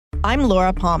I'm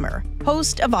Laura Palmer,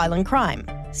 host of Island Crime.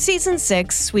 Season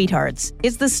 6, Sweethearts,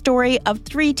 is the story of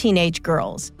 3 teenage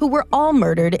girls who were all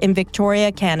murdered in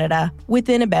Victoria, Canada,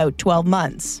 within about 12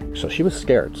 months. So she was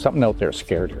scared. Something out there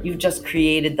scared her. You've just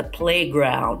created the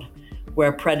playground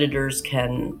where predators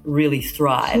can really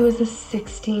thrive. She was a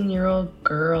 16-year-old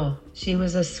girl. She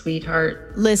was a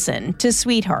sweetheart. Listen to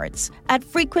Sweethearts at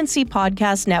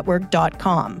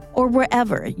frequencypodcastnetwork.com or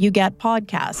wherever you get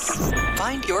podcasts.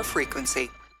 Find your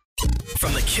frequency.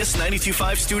 From the Kiss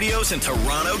 92.5 studios in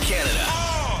Toronto, Canada.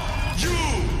 Are you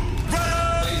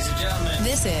ready? Ladies and gentlemen.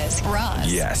 This is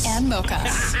Roz Yes. and Mocha.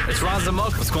 It's Roz and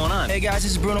Mocha. What's going on? Hey guys,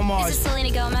 this is Bruno Mars. This is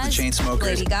Selena Gomez. The Chainsmokers.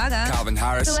 Lady Gaga. Calvin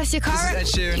Harris. Celestia Cara. This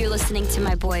is Ed Sheeran. You're listening to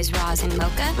my boys Roz and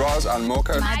Mocha. Roz and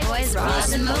Mocha. My boys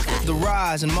Roz and Mocha. The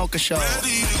Roz and Mocha Show.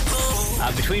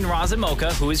 Between Roz and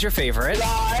Mocha, who is your favorite?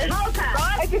 Mocha.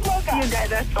 Roz, Mocha. You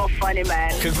guys are so funny,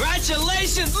 man.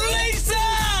 Congratulations, Lisa!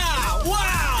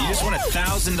 Wow! You just won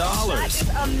 $1,000. That's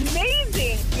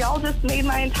amazing. Y'all just made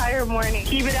my entire morning.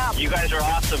 Keep it up. You guys are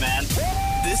awesome, man.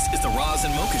 This is the Roz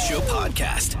and Mocha Show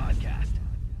podcast.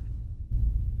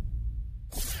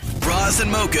 Roz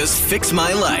and Mocha's Fix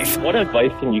My Life. What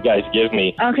advice can you guys give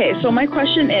me? Okay, so my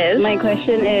question is...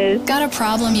 Got a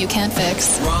problem you can't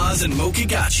fix? Roz and Mocha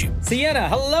got you. Sienna,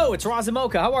 hello. It's Roz and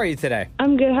Mocha. How are you today?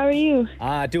 I'm good, how are you?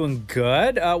 Doing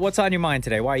good. What's on your mind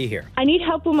today? Why are you here? I need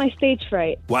help with my stage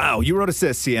fright. Wow, you wrote us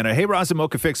this, Sienna. Hey, Roz and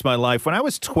Mocha, Fix My Life. When I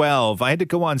was 12, I had to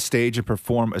go on stage and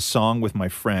perform a song with my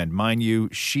friend. Mind you,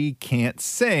 she can't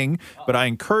sing, but I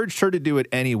encouraged her to do it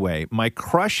anyway. My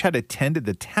crush had attended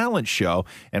the talent show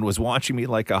and was watching me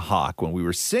like a hawk. When we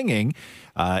were singing,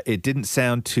 it didn't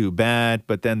sound too bad,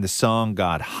 but then the song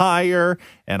got higher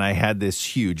and I had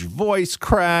this huge voice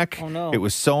crack. Oh, no. It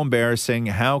was so embarrassing.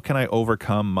 How can I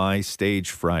overcome my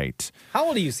stage fright? How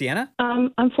old are you, Sienna?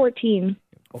 I'm 14.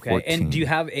 Okay. 14. And do you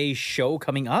have a show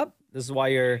coming up? This is why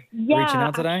you're reaching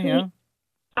out today? Actually, Yeah.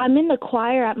 I'm in the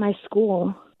choir at my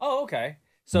school. Oh, okay.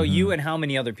 So you and how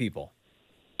many other people?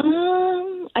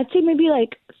 I'd say maybe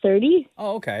like 30.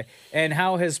 Oh, okay. And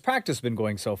how has practice been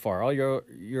going so far? All your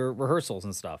rehearsals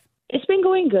and stuff? It's been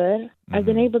going good. I've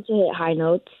been able to hit high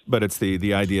notes. But it's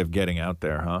the idea of getting out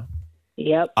there, huh?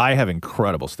 Yep. I have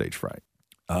incredible stage fright.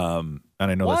 And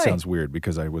I know Why? that sounds weird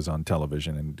because I was on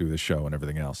television and do the show and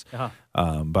everything else.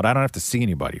 Uh-huh. But I don't have to see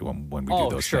anybody when we do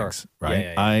those things, right?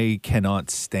 Yeah. I cannot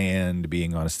stand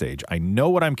being on a stage. I know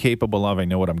what I'm capable of. I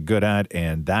know what I'm good at.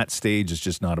 And that stage is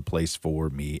just not a place for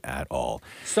me at all.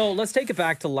 So let's take it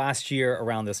back to last year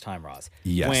around this time, Roz.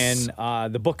 Yes. When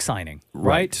the book signing,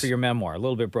 Right. For your memoir, A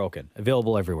Little Bit Broken,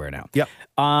 available everywhere now. Yep.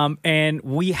 And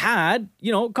we had,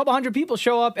 a couple hundred people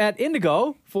show up at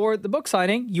Indigo for the book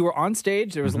signing. You were on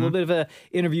stage. There was a little bit of a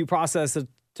interview process that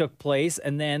took place.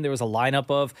 And then there was a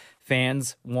lineup of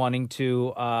fans wanting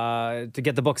to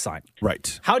get the book signed.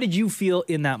 Right. How did you feel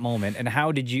in that moment? And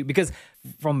how did you, because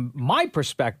from my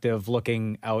perspective,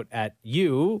 looking out at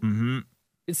you,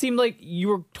 it seemed like you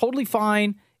were totally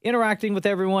fine, interacting with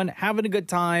everyone, having a good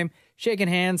time, shaking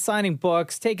hands, signing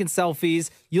books, taking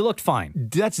selfies. You looked fine.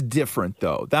 That's different,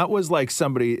 though. That was like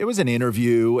it was an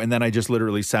interview, and then I just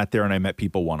literally sat there and I met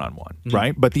people one-on-one,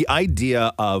 right? But the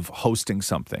idea of hosting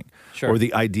something or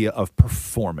the idea of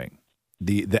performing,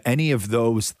 the any of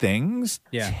those things,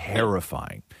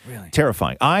 terrifying. Really?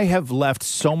 Terrifying. I have left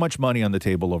so much money on the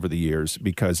table over the years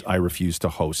because I refuse to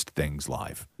host things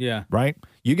live. Yeah. Right?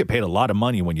 You get paid a lot of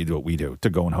money when you do what we do, to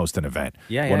go and host an event.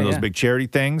 Yeah, One of those big charity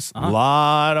things, a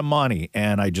lot of money,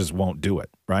 and I just won't do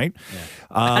it, right?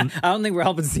 I don't think we're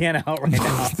helping Sienna out right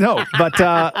now. No,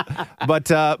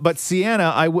 but Sienna,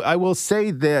 I will say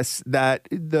this, that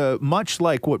much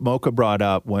like what Mocha brought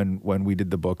up when we did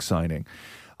the book signing,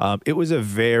 it was a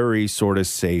very sort of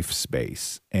safe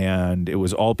space, and it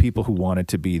was all people who wanted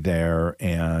to be there,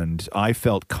 and I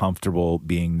felt comfortable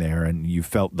being there, and you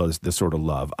felt the sort of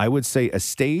love. I would say a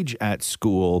stage at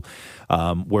school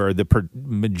where the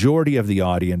majority of the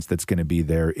audience that's going to be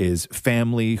there is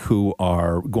family who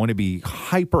are going to be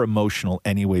hyper emotional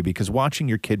anyway, because watching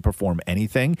your kid perform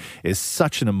anything is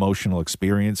such an emotional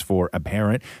experience for a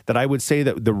parent that I would say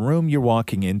that the room you're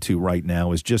walking into right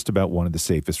now is just about one of the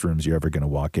safest rooms you're ever going to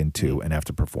walk into and have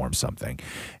to perform something.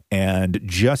 And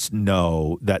just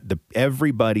know that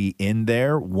everybody in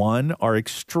there, one, are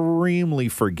extremely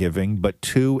forgiving, but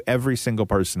two, every single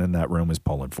person in that room is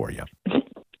pulling for you.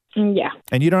 Yeah.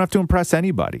 And you don't have to impress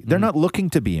anybody. They're not looking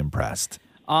to be impressed.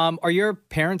 Are your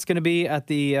parents going to be at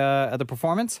the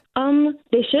performance?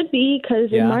 They should be,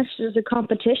 because in March there's a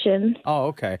competition. Oh,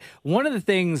 okay. One of the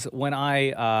things when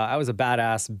I was a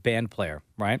badass band player,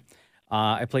 right?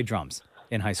 I played drums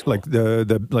in high school. Like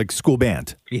the school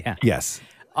band. Yeah. Yes.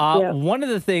 One of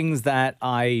the things that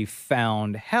I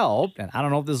found helped, and I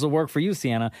don't know if this will work for you,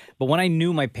 Sienna, but when I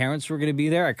knew my parents were going to be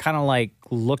there, I kind of like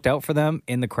looked out for them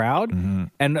in the crowd.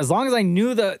 And as long as I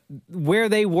knew where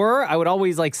they were, I would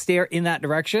always like stare in that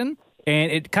direction.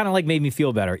 And it kind of like made me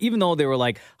feel better, even though there were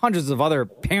like hundreds of other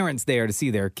parents there to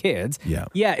see their kids.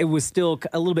 Yeah, it was still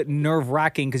a little bit nerve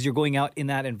wracking because you're going out in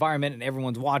that environment and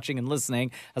everyone's watching and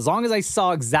listening. As long as I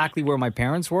saw exactly where my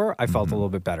parents were, I felt a little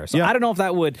bit better. So I don't know if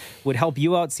that would help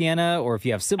you out, Sienna, or if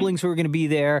you have siblings who are going to be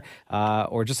there,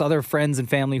 or just other friends and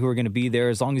family who are going to be there.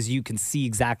 As long as you can see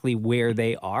exactly where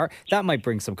they are, that might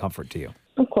bring some comfort to you.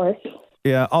 Of course.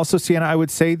 Yeah. Also, Sienna, I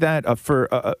would say that for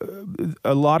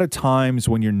a lot of times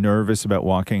when you're nervous about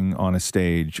walking on a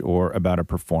stage or about a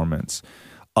performance,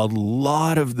 a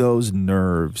lot of those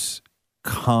nerves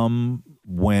come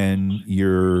when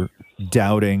you're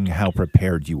doubting how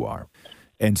prepared you are.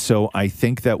 And so I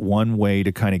think that one way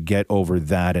to kind of get over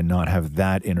that and not have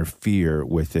that interfere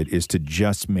with it is to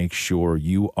just make sure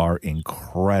you are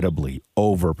incredibly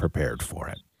over-prepared for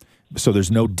it. So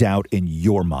there's no doubt in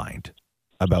your mind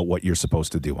about what you're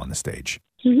supposed to do on the stage.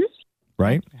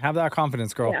 Right? Have that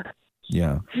confidence, girl.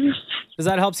 Yeah. Does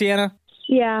that help, Sienna?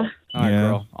 Yeah. All right,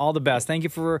 girl. All the best. Thank you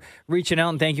for reaching out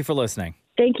and thank you for listening.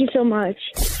 Thank you so much.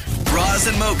 Roz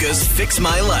and Mocha's Fix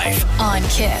My Life on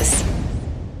Kiss.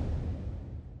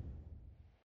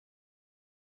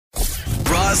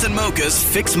 Roz and Mocha's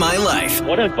Fix My Life.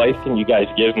 What advice can you guys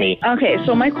give me? Okay,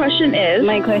 so my question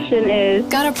is...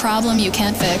 Got a problem you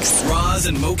can't fix? Roz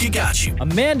and Mocha got you.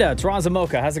 Amanda, it's Roz and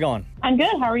Mocha. How's it going? I'm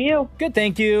good. How are you? Good,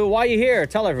 thank you. Why are you here?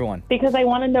 Tell everyone. Because I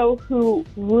want to know who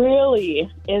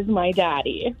really is my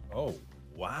daddy. Oh,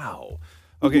 wow.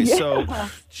 Okay, so,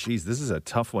 geez, this is a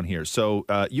tough one here. So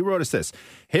you wrote us this.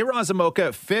 Hey, Roz and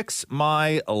Mocha, Fix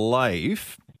My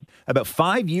Life. About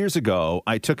 5 years ago,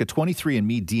 I took a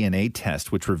 23andMe DNA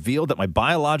test, which revealed that my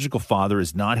biological father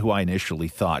is not who I initially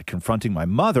thought. Confronting my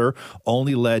mother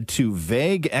only led to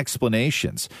vague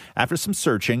explanations. After some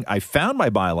searching, I found my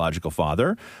biological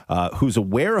father, who's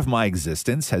aware of my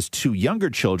existence, has 2 younger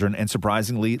children, and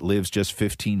surprisingly lives just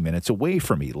 15 minutes away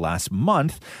from me. Last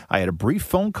month, I had a brief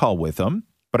phone call with him,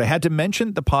 but I had to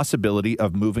mention the possibility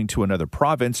of moving to another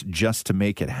province just to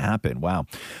make it happen. Wow.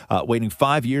 Waiting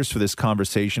 5 years for this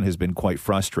conversation has been quite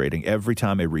frustrating. Every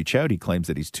time I reach out, he claims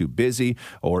that he's too busy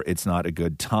or it's not a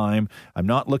good time. I'm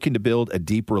not looking to build a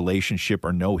deep relationship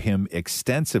or know him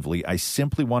extensively. I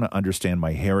simply want to understand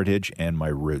my heritage and my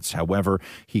roots. However,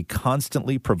 he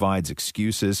constantly provides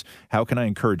excuses. How can I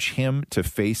encourage him to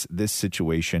face this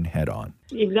situation head on?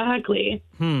 Exactly.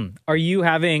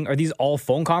 Are these all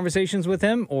phone conversations with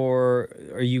him, or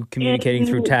are you communicating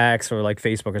through text or like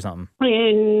Facebook or something?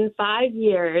 In 5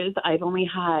 years, I've only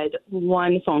had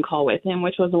one phone call with him,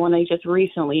 which was the one I just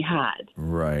recently had.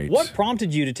 Right. What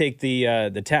prompted you to take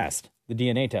the test, the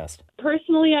DNA test?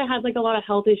 Personally, I had like a lot of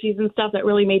health issues and stuff that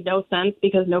really made no sense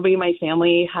because nobody in my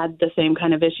family had the same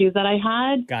kind of issues that I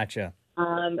had. Gotcha.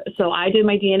 So I did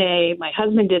my DNA, my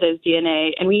husband did his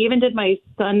DNA, and we even did my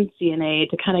son's DNA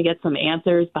to kind of get some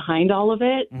answers behind all of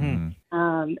it. And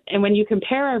when you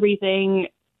compare everything,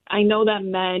 I know that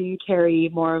men carry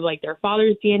more of like their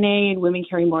father's DNA and women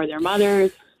carry more of their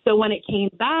mother's. So when it came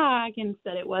back and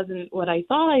said it wasn't what I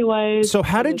thought I was. So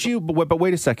how did you, but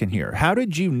wait a second here. How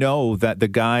did you know that the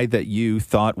guy that you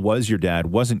thought was your dad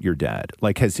wasn't your dad?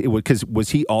 Like, was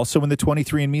he also in the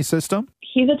 23andMe system?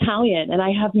 He's Italian, and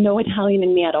I have no Italian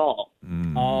in me at all.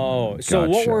 So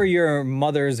what were your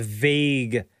mother's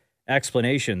vague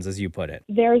explanations, as you put it?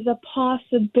 There's a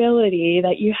possibility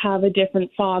that you have a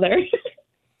different father.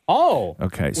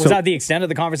 Okay. Was that the extent of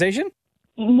the conversation?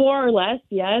 More or less,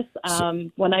 yes.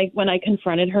 When I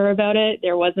confronted her about it,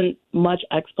 there wasn't much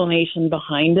explanation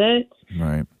behind it.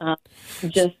 Right.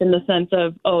 Just in the sense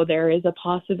of, there is a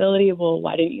possibility. Well,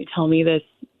 why didn't you tell me this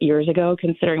years ago,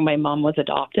 considering my mom was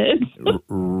adopted?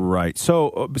 Right.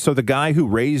 So the guy who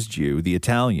raised you, the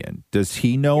Italian, does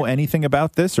he know anything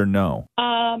about this or no?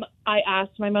 I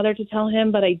asked my mother to tell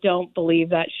him, but I don't believe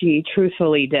that she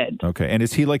truthfully did. Okay. And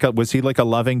was he like a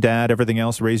loving dad? Everything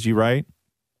else raised you right?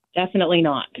 Definitely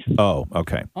not. Oh,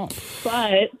 okay.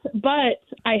 But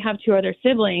I have 2 other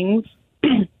siblings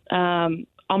on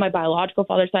my biological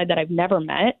father's side that I've never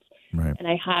met. Right. And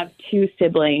I have 2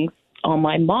 siblings on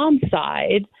my mom's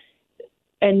side.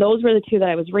 And those were the 2 that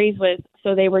I was raised with.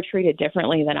 So they were treated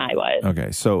differently than I was.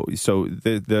 Okay. So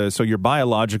your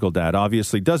biological dad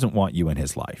obviously doesn't want you in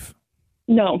his life.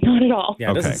 No, not at all.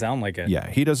 Yeah, it doesn't sound like it. Yeah,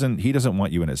 he doesn't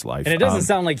want you in his life. And it doesn't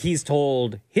sound like he's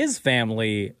told his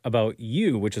family about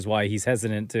you, which is why he's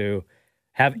hesitant to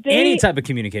have any type of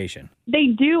communication. They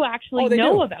do actually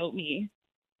know about me.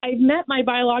 I've met my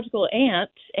biological aunt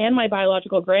and my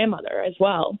biological grandmother as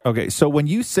well. Okay, so when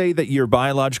you say that your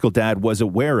biological dad was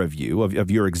aware of you, of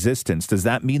your existence, does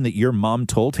that mean that your mom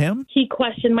told him? He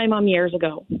questioned my mom years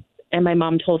ago, and my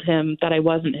mom told him that I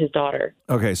wasn't his daughter.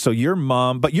 Okay, so your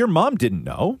mom didn't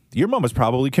know. Your mom was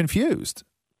probably confused.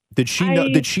 Did she know?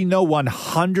 Did she know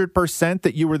 100%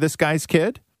 that you were this guy's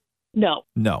kid? No.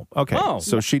 No. Okay. Oh.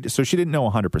 So she didn't know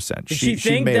 100%. Did she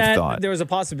think may have that thought. there was a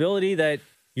possibility that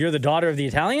you're the daughter of the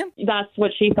Italian? That's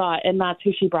what she thought, and that's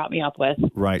who she brought me up with.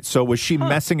 Right. So was she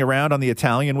messing around on the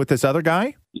Italian with this other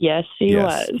guy? Yes, she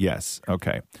was. Yes.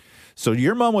 Okay. So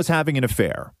your mom was having an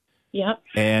affair. Yep.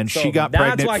 And So she got that's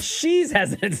pregnant. That's why she's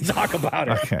hesitant to talk about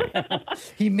it. Okay.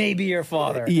 He may be your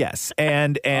father. Yes.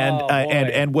 And Oh, boy.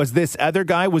 and was this other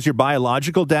guy, was your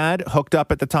biological dad hooked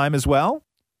up at the time as well?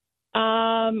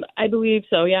 I believe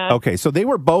so, yeah. Okay. So they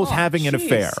were both Oh, having an jeez.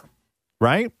 affair.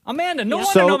 Right? Amanda, no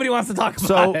wonder nobody wants to talk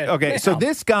about it. Okay, so Damn.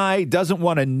 this guy doesn't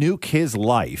want to nuke his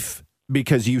life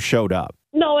because you showed up.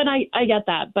 No, and I get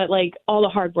that, but like all the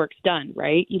hard work's done,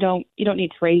 right? You don't need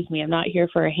to raise me. I'm not here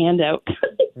for a handout.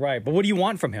 Right, but what do you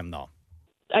want from him, though?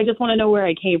 I just want to know where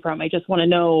I came from. I just want to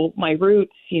know my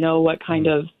roots, what kind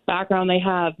of background they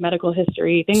have, medical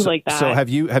history, things like that. So have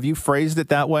you phrased it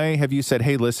that way? Have you said,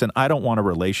 "Hey, listen, I don't want a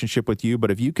relationship with you, but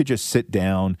if you could just sit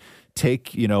down,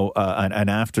 take an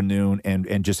afternoon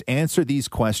and just answer these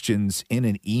questions in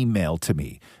an email to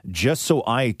me, just so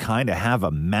I kind of have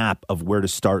a map of where to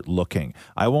start looking.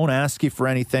 I won't ask you for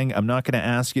anything. I'm not going to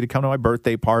ask you to come to my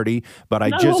birthday party, but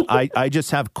I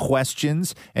just have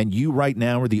questions, and you right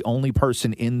now are the only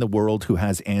person in the world who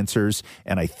has answers,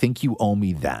 and I think you owe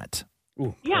me that."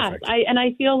 Ooh, yeah,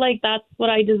 I feel like that's what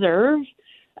I deserve,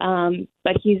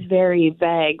 but he's very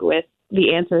vague with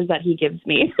the answers that he gives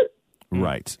me.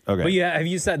 Right. Okay. But have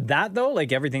you said that, though?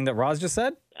 Like everything that Roz just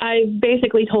said? I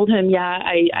basically told him,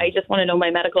 I just want to know my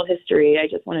medical history. I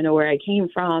just want to know where I came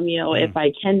from. If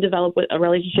I can develop a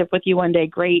relationship with you one day,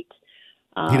 great.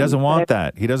 He doesn't want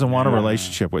that. He doesn't want a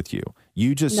relationship with you.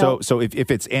 You just so if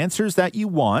it's answers that you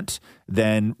want,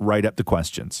 then write up the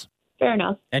questions. Fair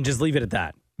enough. And just leave it at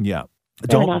that. Yeah.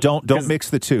 Fair enough. Don't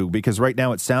mix the two, because right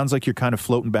now it sounds like you're kind of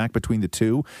floating back between the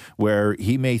two, where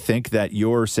he may think that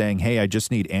you're saying, "Hey, I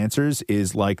just need answers,"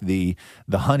 is like the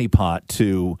honeypot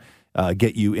to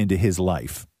get you into his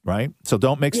life. Right? So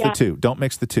don't mix the two. Don't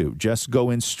mix the two. Just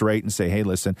go in straight and say, "Hey,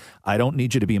 listen, I don't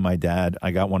need you to be my dad. I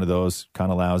got one of those,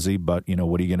 kind of lousy, but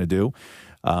what are you going to do?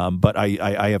 But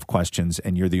I have questions,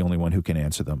 and you're the only one who can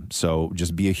answer them. So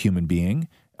just be a human being.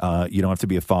 You don't have to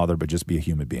be a father, but just be a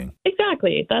human being."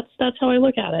 Exactly. That's how I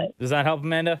look at it. Does that help,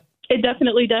 Amanda? It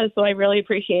definitely does, so I really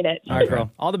appreciate it. All right,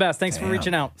 girl. All the best. Thanks for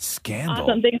reaching out. Scandal.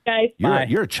 Awesome. Thanks, guys.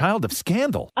 You're a child of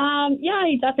scandal. Yeah,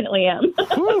 I definitely am.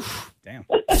 Damn.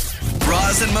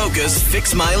 Roz and Mocha's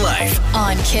Fix My Life.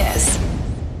 On Kiss.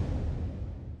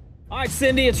 All right,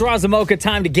 Cindy, it's Roz and Mocha.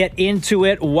 Time to get into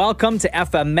it. Welcome to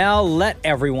FML. Let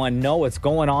everyone know what's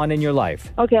going on in your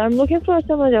life. Okay, I'm looking for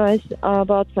some advice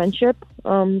about friendship,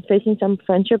 facing some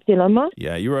friendship dilemma.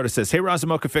 Yeah, you wrote, it says, "Hey, Roz and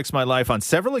Mocha, fix my life. On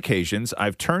several occasions,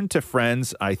 I've turned to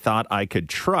friends I thought I could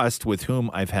trust with whom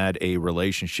I've had a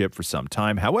relationship for some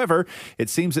time. However, it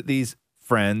seems that these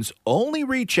friends only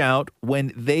reach out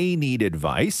when they need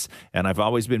advice, and I've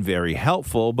always been very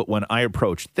helpful, but when I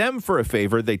approach them for a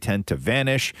favor, they tend to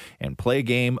vanish and play a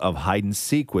game of hide and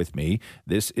seek with me.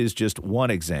 This is just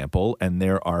one example, and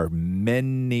there are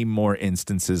many more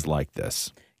instances like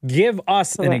this." Give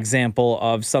us an example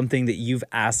of something that you've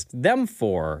asked them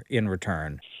for in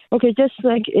return. Okay, just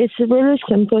like it's a really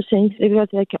simple thing. It was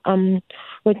like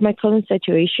with my current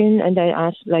situation, and I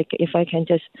asked like if I can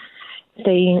just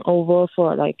staying over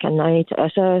for like a night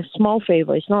as a small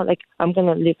favor. It's not like I'm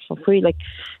gonna live for free.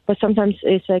 But sometimes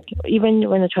it's like even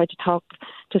when I try to talk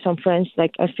to some friends,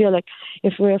 like I feel like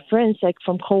if we're friends, like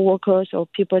from coworkers or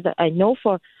people that I know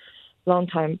for a long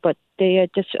time, but I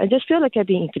just feel like I'm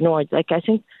being ignored. Like I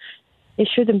think it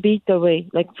shouldn't be the way.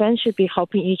 Like friends should be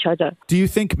helping each other. Do you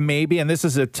think maybe, and this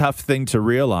is a tough thing to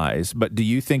realize, but do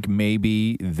you think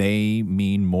maybe they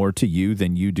mean more to you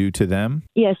than you do to them?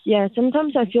 Yes, yeah.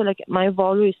 Sometimes I feel like my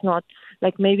value is not,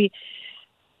 like maybe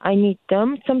I need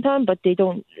them sometimes, but they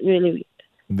don't really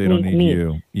They don't need me.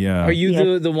 you. Yeah. Are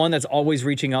you the one that's always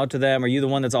reaching out to them? Are you the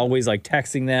one that's always like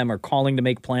texting them or calling to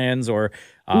make plans or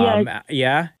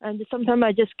yeah? And sometimes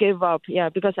I just give up,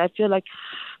 because I feel like,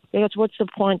 because what's the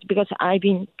point? Because I've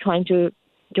been trying to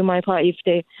do my part if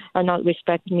they are not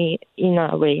respect me in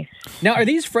a way. Now, are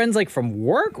these friends like from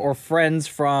work or friends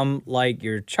from like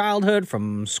your childhood,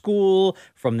 from school,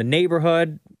 from the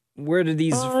neighborhood? Where do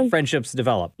these friendships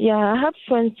develop? Yeah, I have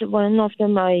friends. One of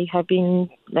them I have been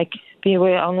like, be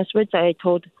very honest with. I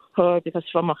told her because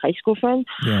from a high school friend.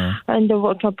 Yeah. And there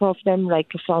were a couple of them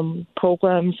like from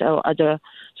programs or other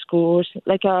schools,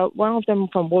 like one of them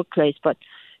from workplace, but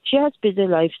she has busy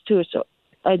lives too. So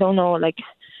I don't know, like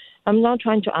I'm not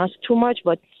trying to ask too much,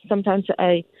 but sometimes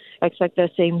I expect the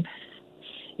same.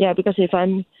 Yeah, because if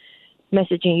I'm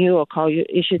messaging you or call you,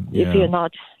 you should, if you're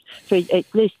not free, at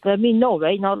least let me know,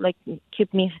 right? Not like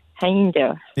keep me hanging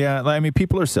there. Yeah, I mean,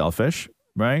 people are selfish,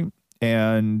 right?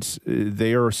 And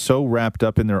they are so wrapped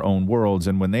up in their own worlds.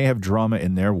 And when they have drama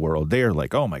in their world, they are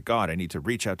like, oh my God, I need to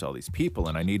reach out to all these people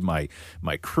and I need my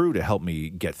crew to help me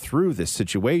get through this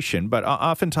situation. But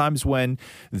oftentimes when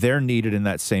they're needed in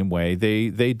that same way,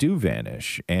 they do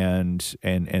vanish. And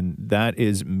that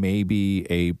is maybe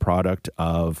a product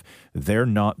of they're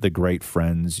not the great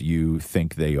friends you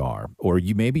think they are. Or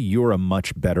maybe you're a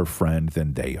much better friend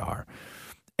than they are.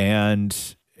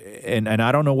 And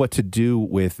I don't know what to do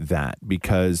with that,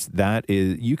 because that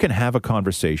is, you can have a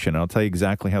conversation. I'll tell you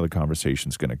exactly how the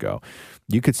conversation's going to go.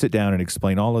 You could sit down and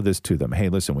explain all of this to them. Hey,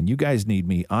 listen, when you guys need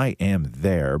me, I am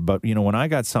there. But when I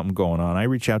got something going on, I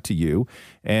reach out to you,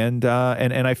 and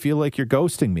I feel like you're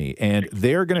ghosting me. And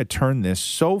they're going to turn this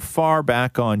so far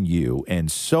back on you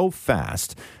and so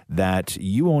fast that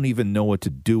you won't even know what to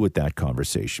do with that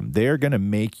conversation. They're going to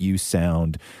make you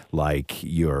sound like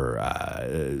you're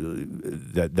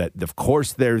that of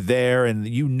course they're there, and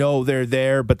they're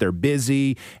there, but they're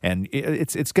busy, and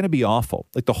it's going to be awful.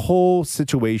 Like the whole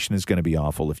situation is going to be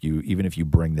awful if you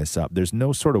bring this up. There's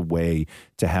no sort of way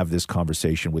to have this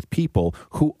conversation with people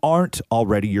who aren't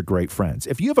already your great friends.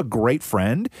 If you have a great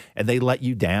friend and they let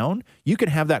you down, you can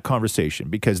have that conversation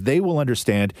because they will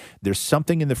understand there's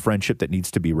something in the friendship that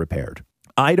needs to be repaired.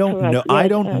 I don't know. I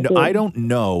don't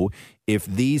know if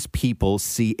these people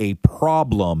see a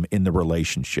problem in the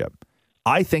relationship.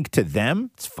 I think to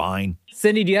them, it's fine.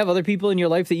 Cindy, do you have other people in your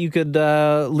life that you could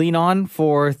lean on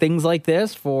for things like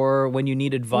this, for when you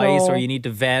need advice or you need to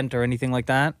vent or anything like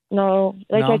that? No.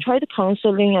 I tried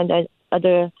counseling and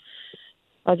other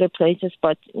places,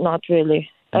 but not really.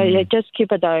 I just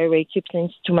keep a diary, keep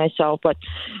things to myself. But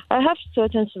I have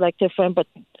certain selective friends, but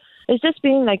it's just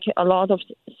been like a lot of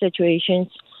situations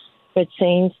with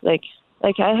things like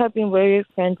I have been very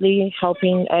friendly,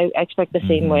 helping. I expect the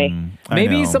same way.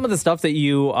 Maybe some of the stuff that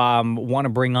you want to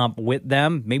bring up with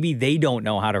them, maybe they don't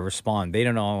know how to respond. They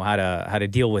don't know how to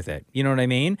deal with it. You know what I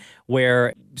mean?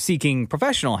 Where seeking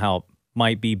professional help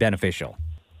might be beneficial.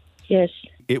 Yes.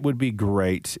 It would be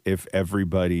great if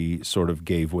everybody sort of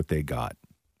gave what they got,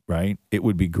 right? It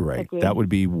would be great. Agreed. That would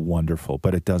be wonderful,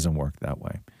 but it doesn't work that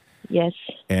way. Yes.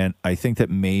 And I think that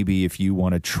maybe if you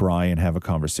want to try and have a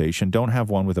conversation, don't have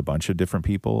one with a bunch of different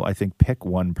people. I think pick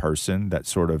one person that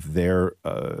sort of their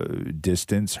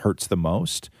distance hurts the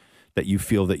most, that you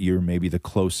feel that you're maybe the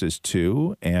closest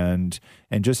to, and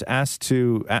just ask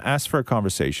for a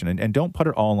conversation, and don't put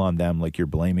it all on them like you're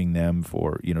blaming them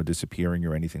for disappearing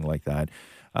or anything like that.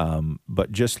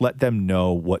 But just let them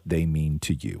know what they mean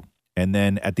to you. And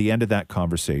then at the end of that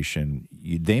conversation,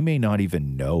 they may not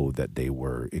even know that they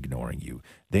were ignoring you.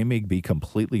 They may be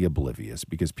completely oblivious,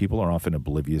 because people are often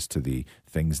oblivious to the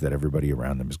things that everybody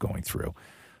around them is going through.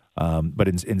 But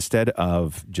instead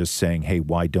of just saying, hey,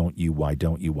 why don't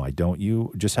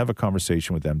you, just have a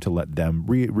conversation with them to let them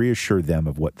reassure them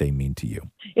of what they mean to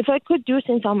you. If I could do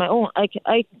things on my own,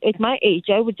 I at my age,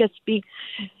 I would just be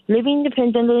living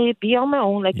independently, be on my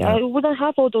own. I wouldn't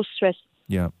have all those stress.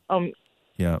 Yeah.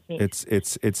 Yeah,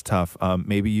 it's tough.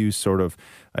 Maybe you sort of,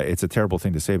 it's a terrible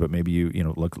thing to say, but maybe you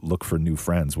look for new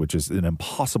friends, which is an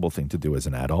impossible thing to do as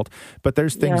an adult. But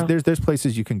there's things, there's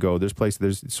places you can go.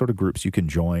 There's sort of groups you can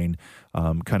join,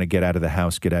 kind of get out of the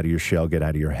house, get out of your shell, get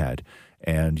out of your head.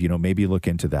 And, maybe look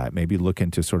into that. Maybe look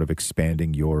into sort of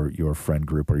expanding your friend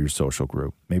group or your social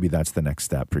group. Maybe that's the next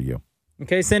step for you.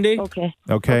 Okay, Cindy? Okay.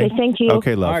 Thank you.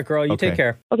 Okay, love. All right, girl, you take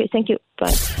care. Okay, thank you.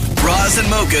 Bye. Roz and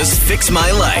Mocha's Fix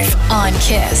My Life on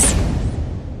Kiss.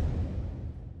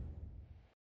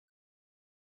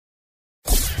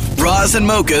 Roz and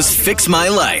Mocha's Fix My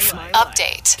Life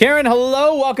Update. Karen,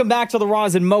 hello. Welcome back to the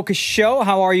Roz and Mocha Show.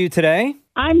 How are you today?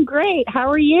 I'm great. How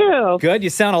are you? Good. You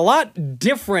sound a lot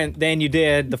different than you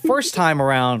did the first time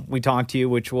around we talked to you,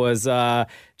 which was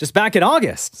just back in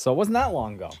August. So it wasn't that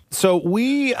long ago. So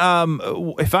we,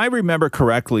 if I remember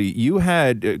correctly, you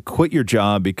had quit your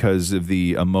job because of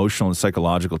the emotional and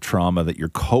psychological trauma that your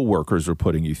coworkers were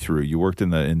putting you through. You worked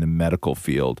in the medical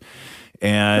field.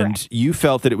 And correct. You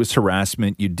felt that it was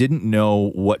harassment. You didn't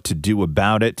know what to do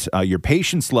about it. Your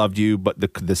patients loved you, but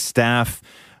the staff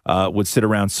would sit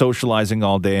around socializing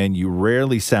all day, and you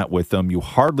rarely sat with them. You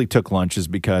hardly took lunches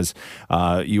because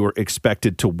you were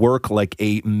expected to work like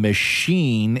a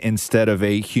machine instead of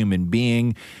a human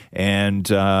being, and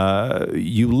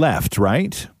you left,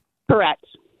 right? Correct.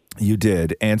 You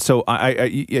did. And so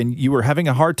and you were having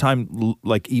a hard time,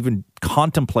 like, even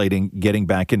contemplating getting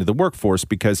back into the workforce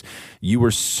because you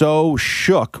were so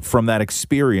shook from that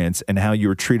experience and how you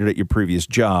were treated at your previous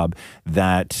job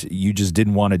that you just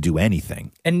didn't want to do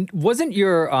anything. And wasn't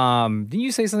your, didn't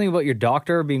you say something about your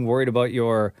doctor being worried about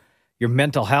your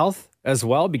mental health as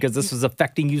well because this was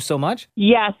affecting you so much?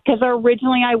 Yes, because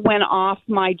originally I went off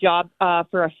my job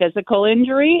for a physical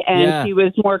injury, and she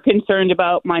was more concerned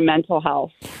about my mental health.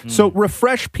 So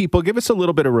refresh people. Give us a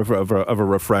little bit of a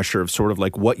refresher of sort of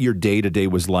like what your day-to-day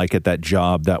was like at that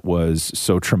job that was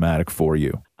so traumatic for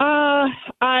you.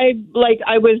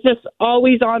 I was just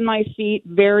always on my feet,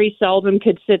 very seldom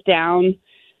could sit down.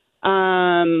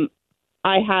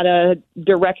 I had a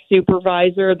direct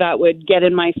supervisor that would get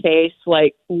in my face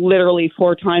like literally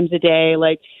 4 times a day,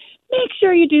 like, make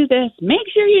sure you do this, make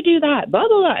sure you do that, blah,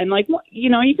 blah, blah. And like, you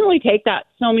know, you can only take that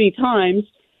so many times.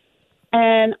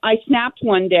 And I snapped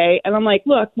one day and I'm like,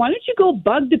 look, why don't you go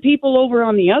bug the people over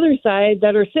on the other side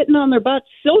that are sitting on their butts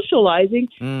socializing?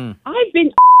 I've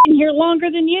been here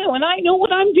longer than you and I know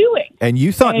what I'm doing. And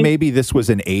you thought maybe this was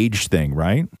an age thing,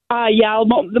 right? Yeah,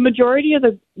 the majority of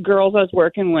the girls I was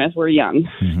working with were young.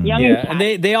 Young and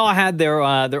they all had their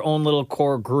own little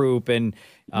core group, and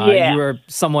you were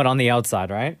somewhat on the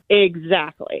outside, right?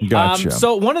 Exactly. Gotcha.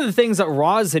 So one of the things that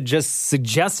Roz had just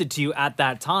suggested to you at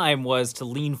that time was to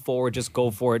lean forward, just go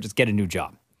for it, just get a new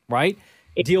job, right?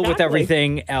 Deal with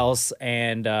everything else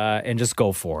and just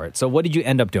go for it. So what did you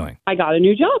end up doing? I got a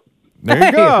new job. There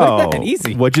you go.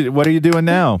 Easy. What are you doing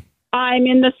now? I'm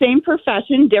in the same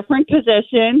profession, different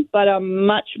position, but a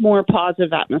much more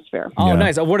positive atmosphere. Oh,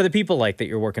 nice. What are the people like that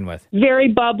you're working with? Very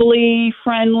bubbly,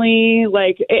 friendly.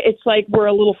 Like, it's like we're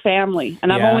a little family.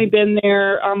 And I've only been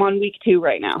there, I'm on week 2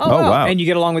 right now. Oh, wow. And you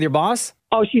get along with your boss?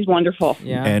 Oh, she's wonderful.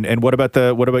 Yeah. And what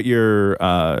about your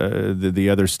the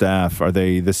other staff? Are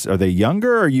they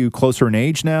younger? Are you closer in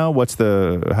age now? What's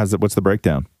the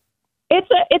breakdown?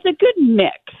 It's a good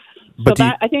mix. But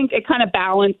so I think it kind of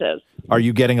balances. Are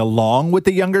you getting along with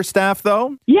the younger staff,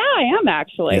 though? Yeah, I am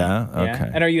actually. Yeah, okay.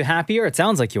 Yeah. And are you happier? It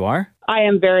sounds like you are. I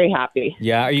am very happy.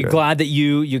 Yeah. Are you glad that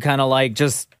you kind of like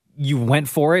you went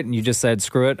for it and you just said,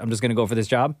 screw it, I'm just going to go for this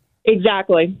job?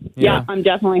 Exactly. Yeah, I'm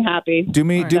definitely happy. Do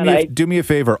me a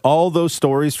favor. All those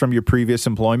stories from your previous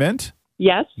employment?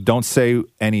 Yes. Don't say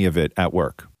any of it at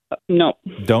work. No.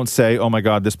 Don't say, oh my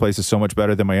God, this place is so much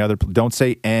better than my other. Don't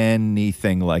say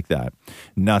anything like that.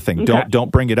 Nothing. Okay. Don't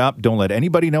bring it up. Don't let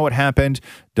anybody know what happened.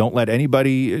 Don't let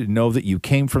anybody know that you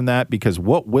came from that, because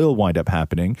what will wind up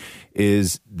happening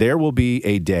is there will be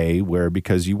a day where,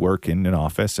 because you work in an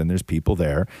office and there's people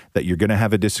there, that you're going to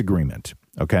have a disagreement.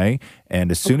 Okay.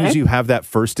 And as soon as you have that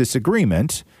first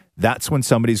disagreement, that's when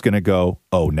somebody's going to go,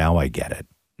 oh, now I get it.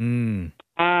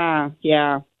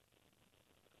 Yeah.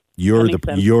 You're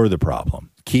the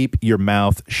problem. Keep your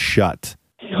mouth shut.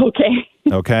 Okay.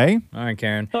 Okay? All right,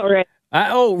 Karen. All right.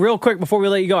 Real quick before we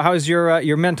let you go, how's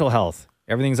your mental health?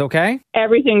 Everything's okay?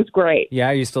 Everything's great. Yeah,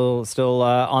 are you still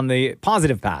on the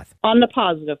positive path? On the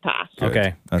positive path.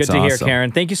 Okay. That's Good to hear, awesome.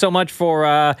 Karen. Thank you so much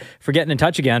for getting in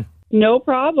touch again. No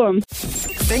problem.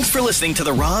 Thanks for listening to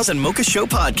the Roz and Mocha Show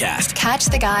podcast. Catch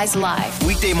the guys live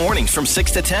Weekday mornings from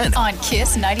 6 to 10. on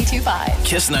Kiss 92.5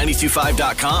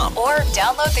 Kiss925.com. or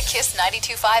download the Kiss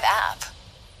 92.5 app.